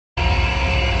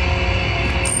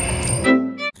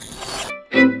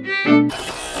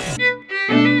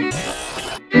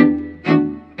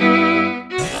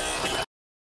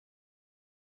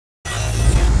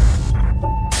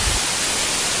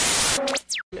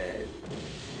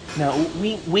Now,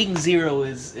 wing 0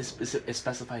 is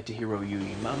specified to Hero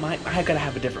Yui. I gotta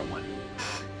have a different one.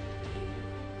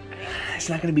 It's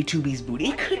not gonna be 2B's booty.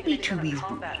 It could be 2B's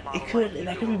booty. It could.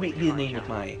 That could be the name of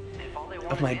my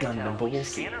Gundam, but we'll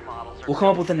see. We'll come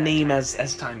up with a name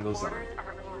as time goes on.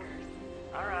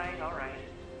 Alright.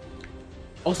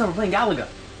 Oh, so we're playing Galaga.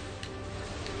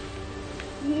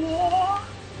 What?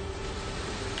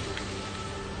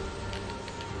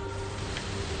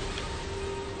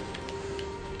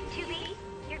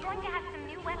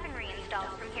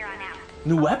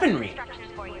 New weaponry?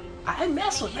 I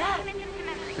mess with that.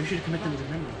 We should commit them to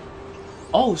memory.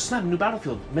 Oh, snap, new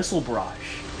battlefield. Missile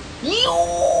barrage.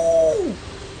 Yo!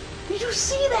 Did you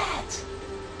see that?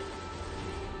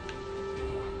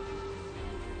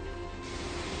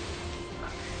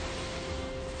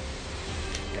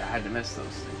 Yeah, I had to miss those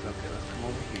things. Okay, let's come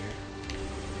over here.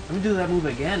 Let me do that move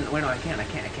again. Wait, no, I can't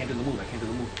do the move. I can't do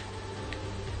the move.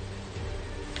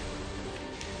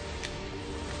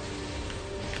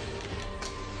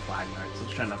 Flag nerds.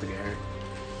 Let's try not to get hurt.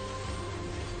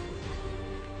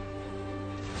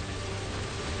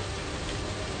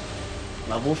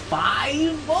 Level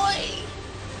 5, boy!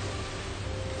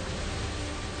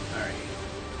 Alright.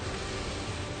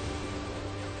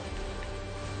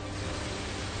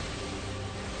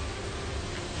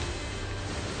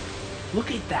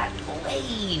 Look at that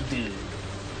blade, dude!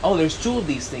 Oh, there's 2 of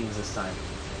these things this time.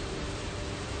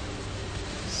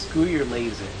 Screw your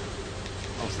laser.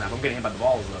 Oh snap, I'm getting hit by the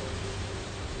balls though.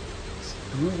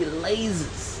 Screw your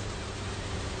lasers.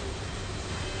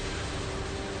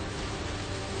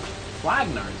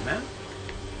 Flagnards, man.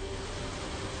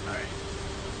 Alright.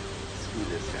 Screw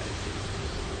this guy.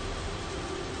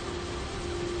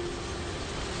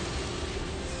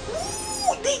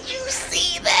 Ooh, did you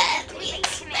see that? We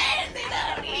expanded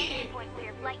out here.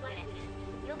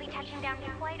 You'll be touching down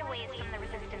quite a ways from the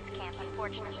resistance camp,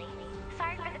 unfortunately.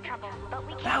 Sorry for the trouble, but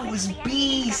we that was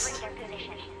beast.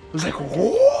 It was like,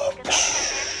 whoa!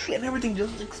 And everything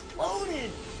just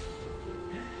exploded.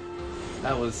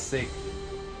 That was sick.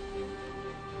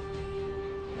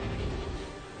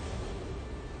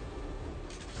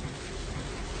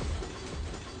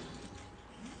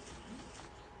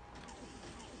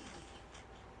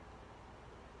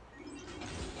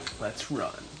 Let's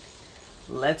run.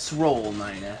 Let's roll,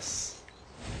 9S.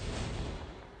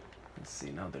 Let's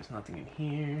see, no, there's nothing in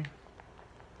here.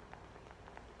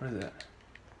 What is it?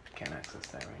 Can't access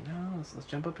that right now. Let's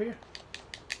jump up here.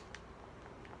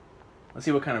 Let's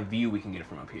see what kind of view we can get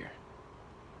from up here.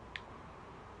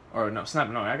 Or no, snap,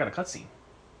 no, I got a cutscene.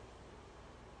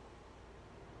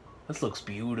 This looks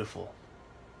beautiful.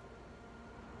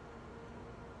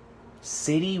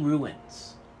 City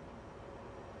ruins.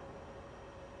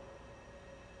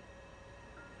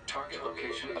 Target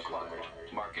location acquired.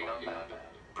 Marking on map.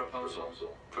 Proposal.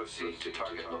 Proceed to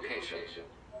target location.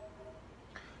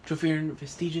 Trophy and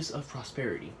vestiges of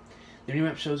prosperity. The new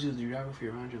map shows you the geography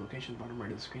around your location. Bottom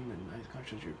right of the screen, then the icon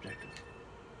shows your objective.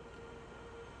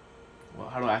 Well,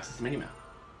 how do I access the minimap?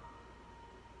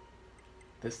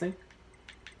 This thing?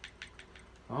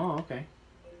 Oh, okay.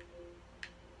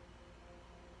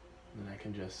 Then I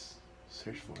can just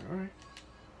search for it. Alright.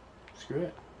 Screw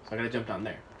it. So I gotta jump down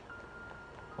there.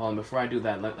 Well, and before I do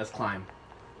that, let's climb.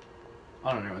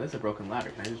 Oh, no, that's a broken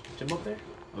ladder. Can I just jump up there?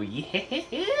 Oh, yeah!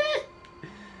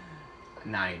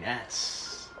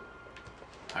 9S.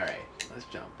 Alright, let's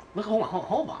jump. Look,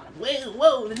 hold on. Wait,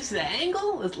 whoa, did you see the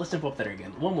angle? Let's jump up there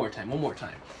again. One more time.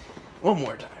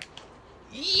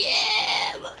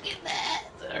 Yeah, look at that.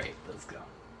 Alright, let's go.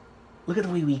 Look at the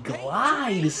way we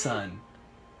glide, son.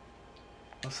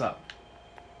 What's up?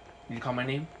 Did you call my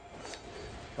name?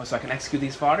 Oh, so I can execute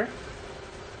these fodder?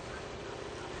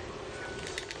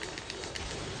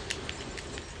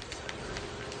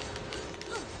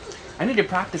 I need to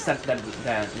practice that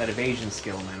evasion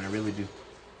skill, man. I really do.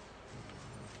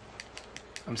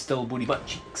 I'm still booty butt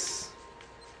cheeks.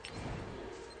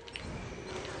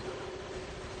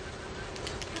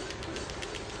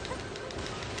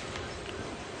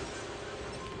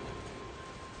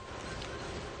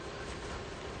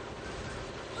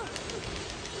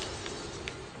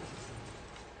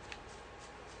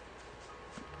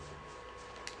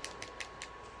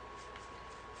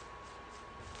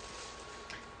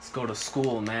 Go to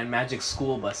school, man. Magic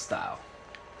school bus style.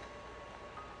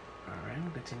 Alright,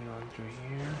 we'll continue on through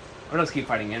here. Or let's keep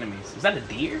fighting enemies. Is that a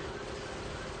deer?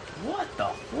 What the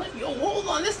flip? Yo, hold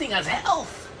on. This thing has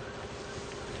health.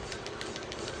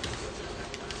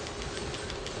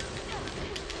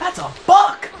 That's a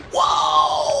buck.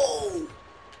 Whoa!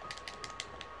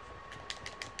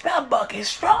 That buck is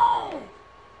strong.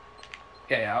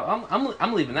 Yeah,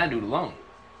 I'm leaving that dude alone.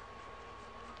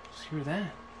 Screw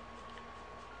that.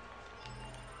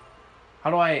 How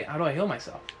do I heal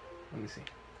myself? Let me see.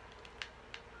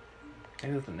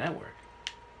 Maybe with the network.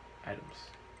 Items.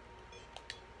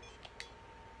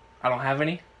 I don't have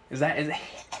any? Is it?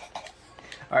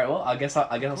 Alright, well, I guess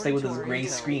I'll stay with this gray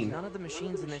screen. None of the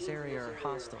machines in this area are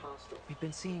hostile. We've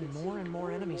been seeing more and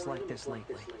more enemies like this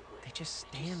lately. They just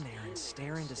stand there and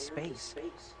stare into space.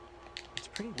 It's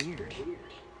pretty weird.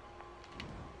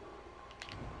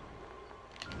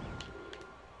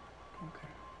 Okay.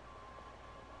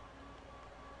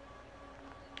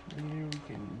 There we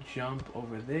can jump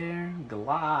over there.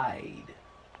 Glide.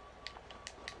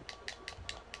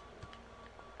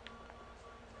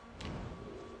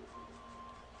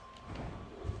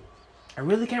 I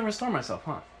really can't restore myself,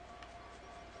 huh?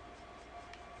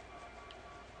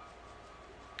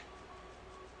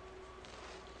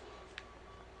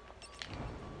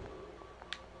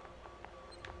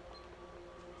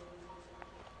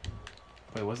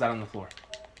 Wait, what's that on the floor?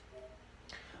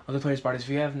 Other players' bodies. If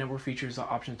you have network features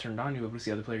option turned on, you'll be able to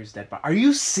see other players' dead body. Are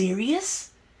you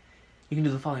serious? You can do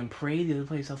the following: pray the other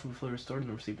player's health will be fully restored and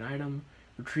the received an item.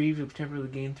 Retrieve, you'll temporarily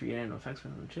gain 3 random effects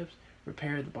from the chips.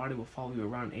 Repair, the body will follow you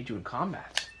around and aid you in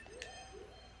combat.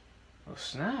 Oh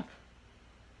snap.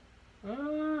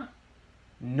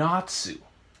 Natsu.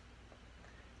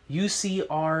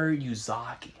 UCR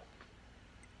Yuzaki.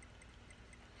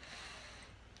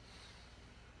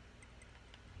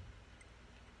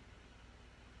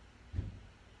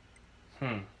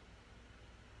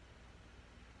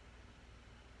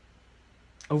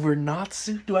 Over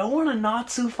Natsu? Do I want a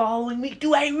Natsu following me?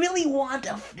 Do I really want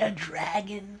a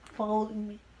dragon following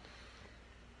me?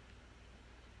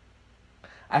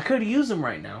 I could use them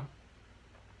right now.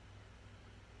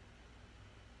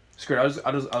 Screw it,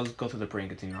 I'll just go through the pray and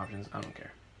continue options. I don't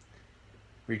care.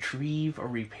 Retrieve or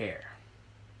repair.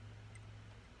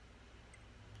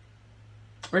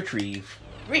 Retrieve.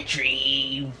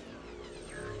 Retrieve!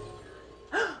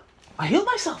 I healed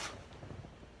myself!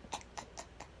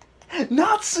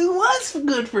 Natsu was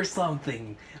good for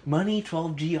something! Money,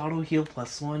 12G, auto heal,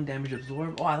 +1, damage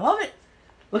absorb. Oh, I love it!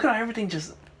 Look at how everything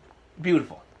just...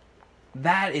 beautiful.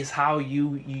 That is how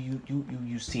you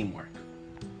use teamwork.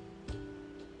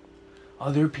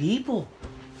 Other people.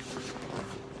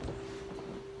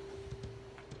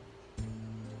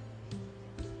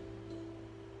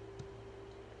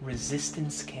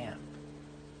 Resistance camp.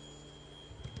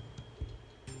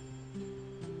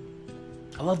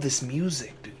 I love this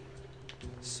music, dude.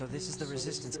 So this is the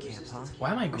resistance camp, huh?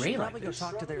 Why am I gray like Probably this? go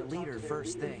talk to their leader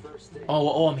first thing.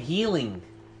 Oh, I'm healing.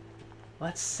 Well,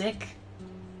 that's sick.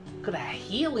 Look at that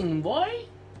healing, boy.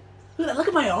 Look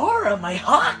at my aura, my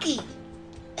hockey.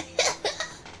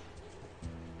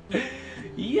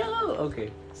 Yo.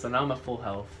 Okay, so now I'm at full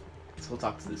health. Let's go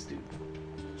talk to this dude.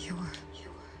 You're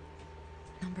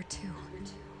number 2.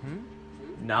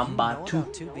 Number 2.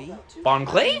 2B? Bon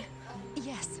Clay?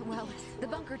 Yes, well, the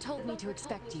bunker told me to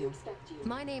expect you.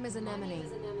 My name is Anemone.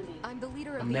 I'm the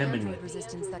leader of the Anemone. android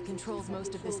resistance that controls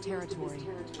most of this territory.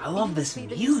 I love It this must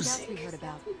be the new stuff we music. heard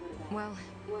about. Well,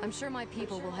 I'm sure my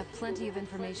people will have plenty of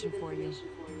information for you.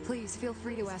 Please feel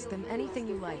free to ask them anything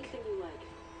you like.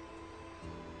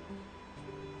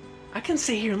 I can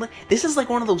sit here and this is like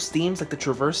one of those themes, like the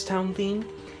Traverse Town theme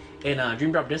in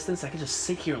Dream Drop Distance. I can just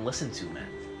sit here and listen to, man.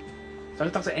 So I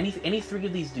can talk to any 3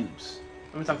 of these dudes.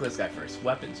 Let me talk to this guy first.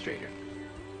 Weapons trader.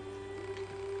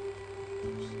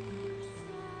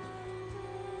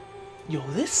 Yo,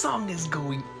 this song is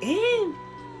going in.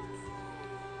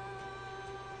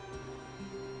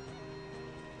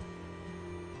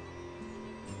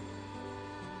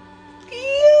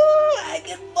 I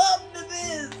can bump to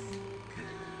this.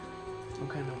 What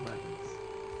kind of weapons?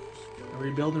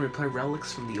 Rebuild and repair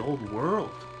relics from the old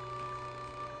world.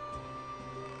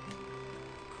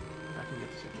 If I can get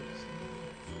this over this.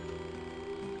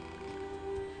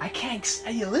 I can't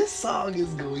say this song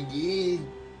is going in.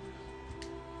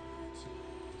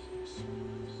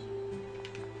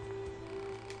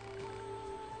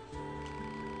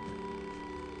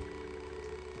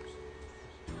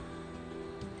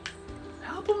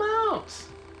 Help him out.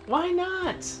 Why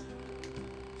not?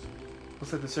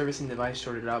 Looks like the servicing device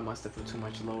shorted out. Must have put too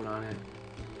much load on it.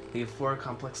 The 4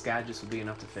 complex gadgets would be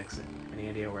enough to fix it. Any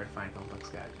idea where to find complex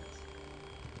gadgets?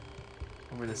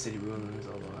 Over the city ruins,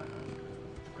 although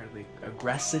incredibly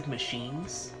aggressive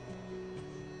machines.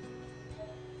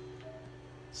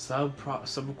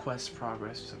 Sub-quest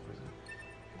progress.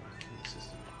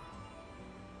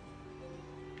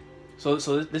 So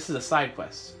this is a side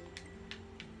quest.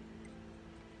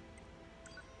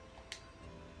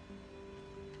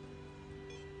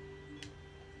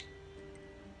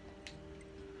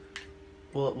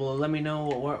 Will it let me know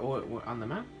where on the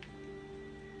map?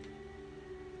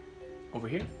 Over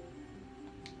here?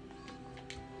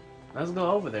 Let's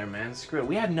go over there, man. Screw it.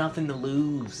 We have nothing to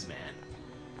lose, man.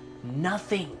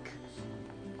 Nothing.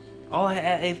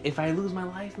 If I lose my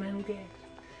life, man, who cares?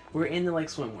 We're in the like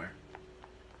swimwear.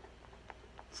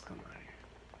 Let's come out here.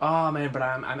 Oh man, but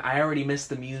I already missed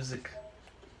the music.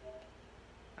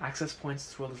 Access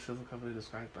points to the physical cover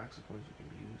described access points you can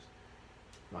use.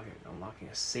 Unlocking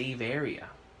a save area.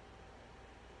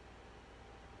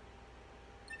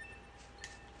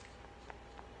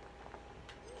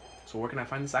 So where can I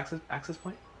find this access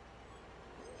point?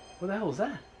 What the hell is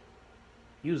that?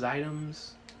 Use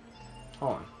items.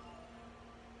 Hold on.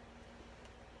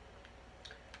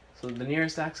 So the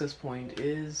nearest access point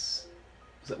is...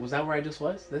 Was that where I just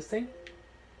was? This thing?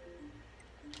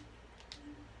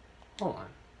 Hold on.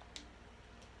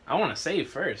 I want to save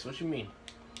first. What you mean?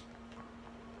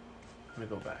 Let me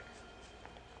go back.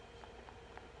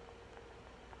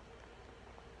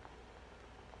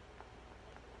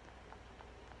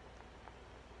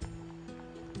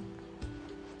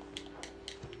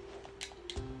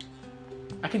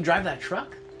 I can drive that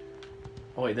truck?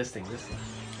 Oh wait, this thing.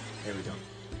 There we go.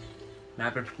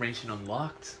 Map information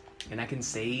unlocked. And I can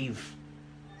save.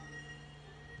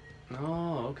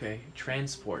 Oh, okay.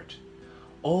 Transport.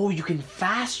 Oh, you can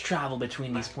fast travel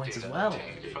between these points as well.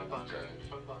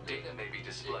 Data may be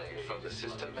displayed from the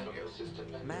system menu.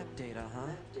 Map data,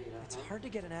 huh? It's hard to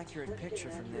get an accurate picture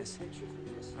from this.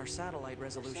 Our satellite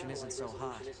resolution isn't so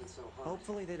hot.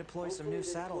 Hopefully they deploy some new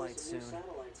satellites soon.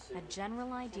 A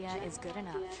general idea is good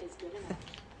enough.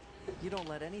 You don't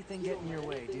let anything get in your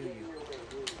way, do you?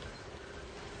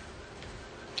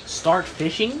 Start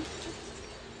fishing?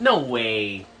 No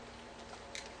way.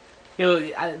 Yo,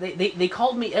 they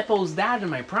called me Eppo's dad in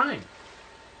my prime.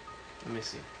 Let me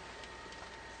see.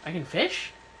 I can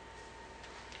fish?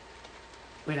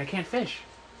 Wait, I can't fish.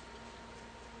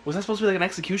 Was that supposed to be like an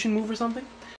execution move or something?